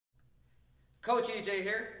Coach EJ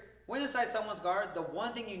here. When inside someone's guard, the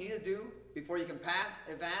one thing you need to do before you can pass,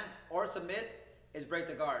 advance, or submit is break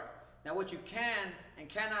the guard. Now what you can and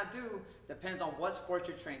cannot do depends on what sport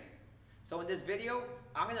you're training. So in this video,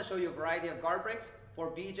 I'm going to show you a variety of guard breaks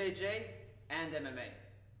for BJJ and MMA.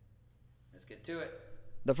 Let's get to it.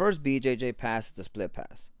 The first BJJ pass is the split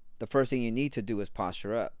pass. The first thing you need to do is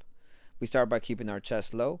posture up. We start by keeping our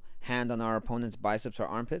chest low, hand on our opponent's biceps or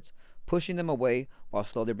armpits, pushing them away while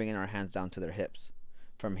slowly bringing our hands down to their hips.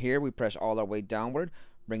 From here, we press all our weight downward,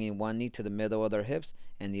 bringing one knee to the middle of their hips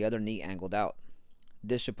and the other knee angled out.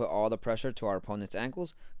 This should put all the pressure to our opponent's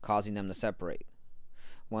ankles, causing them to separate.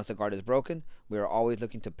 Once the guard is broken, we are always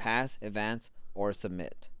looking to pass, advance, or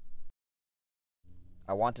submit.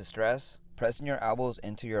 I want to stress, pressing your elbows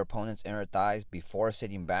into your opponent's inner thighs before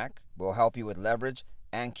sitting back will help you with leverage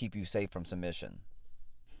and keep you safe from submission.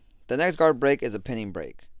 The next guard break is a pinning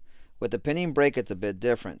break. With the pinning break, it's a bit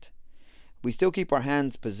different. We still keep our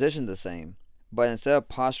hands positioned the same, but instead of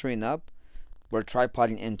posturing up, we're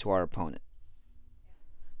tripoding into our opponent.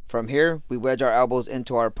 From here, we wedge our elbows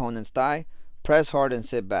into our opponent's thigh, press hard and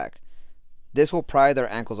sit back. This will pry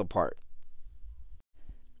their ankles apart.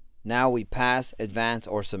 Now we pass, advance,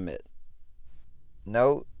 or submit.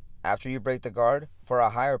 Note, after you break the guard, for a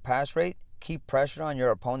higher pass rate, keep pressure on your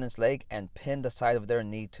opponent's leg and pin the side of their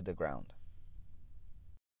knee to the ground.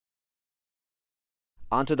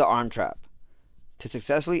 Onto the arm trap. To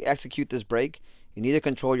successfully execute this break, you need to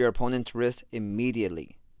control your opponent's wrist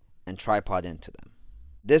immediately and tripod into them.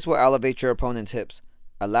 This will elevate your opponent's hips,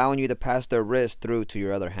 allowing you to pass their wrist through to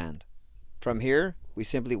your other hand. From here, we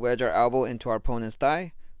simply wedge our elbow into our opponent's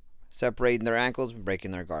thigh, separating their ankles and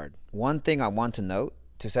breaking their guard. One thing I want to note,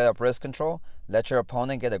 to set up wrist control, let your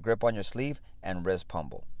opponent get a grip on your sleeve and wrist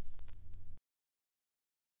pummel.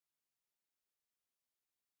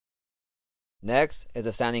 Next is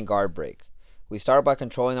a standing guard break. We start by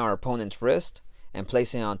controlling our opponent's wrist and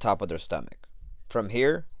placing it on top of their stomach. From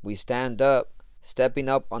here, we stand up, stepping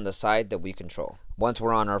up on the side that we control. Once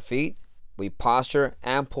we're on our feet, we posture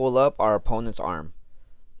and pull up our opponent's arm.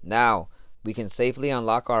 Now, we can safely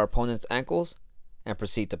unlock our opponent's ankles and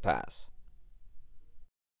proceed to pass.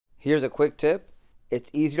 Here's a quick tip.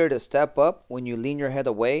 It's easier to step up when you lean your head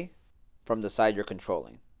away from the side you're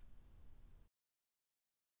controlling.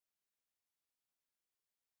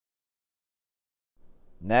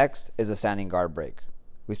 Next is a standing guard break.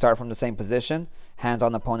 We start from the same position, hands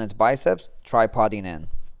on the opponent's biceps, tripoding in.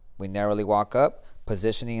 We narrowly walk up,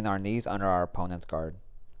 positioning our knees under our opponent's guard.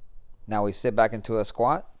 Now we sit back into a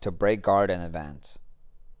squat to break guard and advance.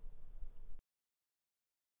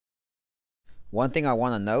 One thing I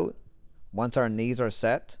want to note, once our knees are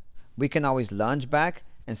set, we can always lunge back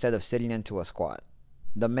instead of sitting into a squat.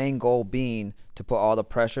 The main goal being to put all the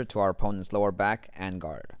pressure to our opponent's lower back and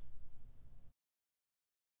guard.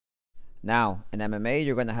 Now, in MMA,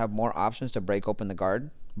 you're going to have more options to break open the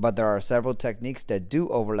guard, but there are several techniques that do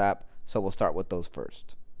overlap, so we'll start with those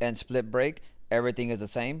first. In split break, everything is the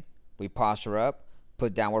same. We posture up,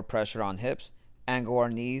 put downward pressure on hips, angle our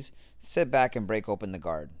knees, sit back and break open the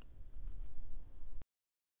guard.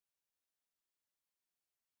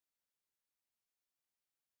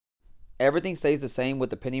 Everything stays the same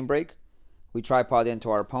with the pinning break. We tripod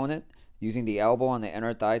into our opponent, using the elbow on the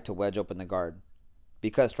inner thigh to wedge open the guard.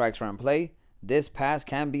 Because strikes are in play, this pass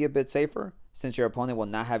can be a bit safer since your opponent will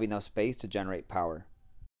not have enough space to generate power.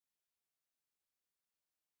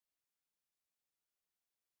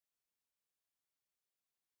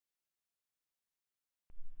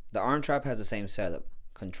 The arm trap has the same setup.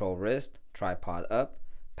 Control wrist, tripod up,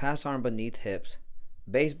 pass arm beneath hips,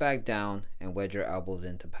 base back down, and wedge your elbows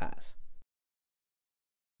in to pass.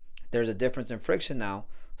 There's a difference in friction now,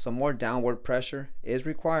 so more downward pressure is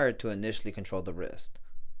required to initially control the wrist.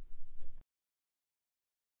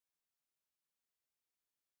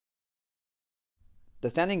 The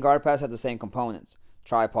standing guard pass has the same components.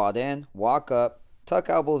 Tripod in, walk up, tuck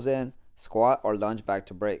elbows in, squat or lunge back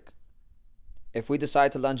to break. If we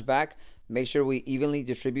decide to lunge back, make sure we evenly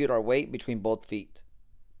distribute our weight between both feet.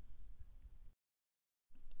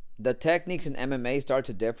 The techniques in MMA start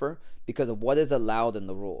to differ because of what is allowed in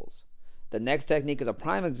the rules. The next technique is a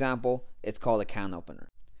prime example. It's called a can opener.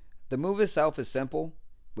 The move itself is simple.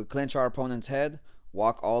 We clinch our opponent's head,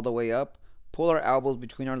 walk all the way up, pull our elbows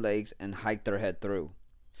between our legs, and hike their head through.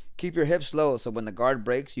 Keep your hips low so when the guard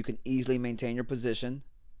breaks, you can easily maintain your position.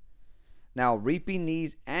 Now, reaping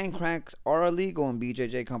knees and cranks are illegal in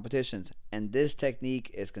BJJ competitions, and this technique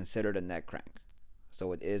is considered a neck crank,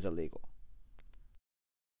 so it is illegal.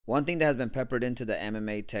 One thing that has been peppered into the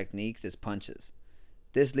MMA techniques is punches.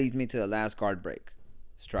 This leads me to the last guard break,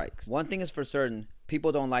 strikes. One thing is for certain,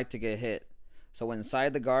 people don't like to get hit, So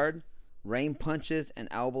inside the guard, rain punches and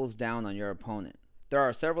elbows down on your opponent. There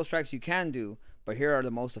are several strikes you can do, but here are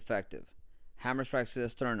the most effective. Hammer strikes to the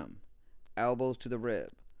sternum, elbows to the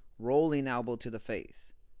rib, rolling elbow to the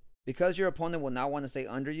face. Because your opponent will not want to stay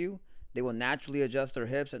under you, they will naturally adjust their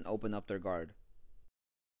hips and open up their guard.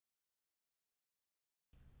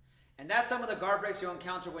 And that's some of the guard breaks you'll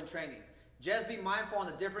encounter when training. Just be mindful on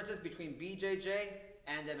the differences between BJJ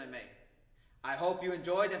and MMA. I hope you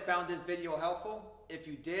enjoyed and found this video helpful. If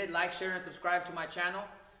you did, like, share, and subscribe to my channel.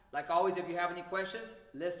 Like always, if you have any questions,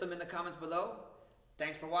 list them in the comments below.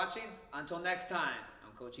 Thanks for watching. Until next time,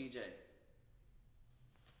 I'm Coach EJ.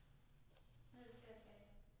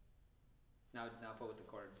 Now put with the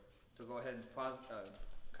cord. So go ahead and pause,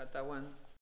 cut that one.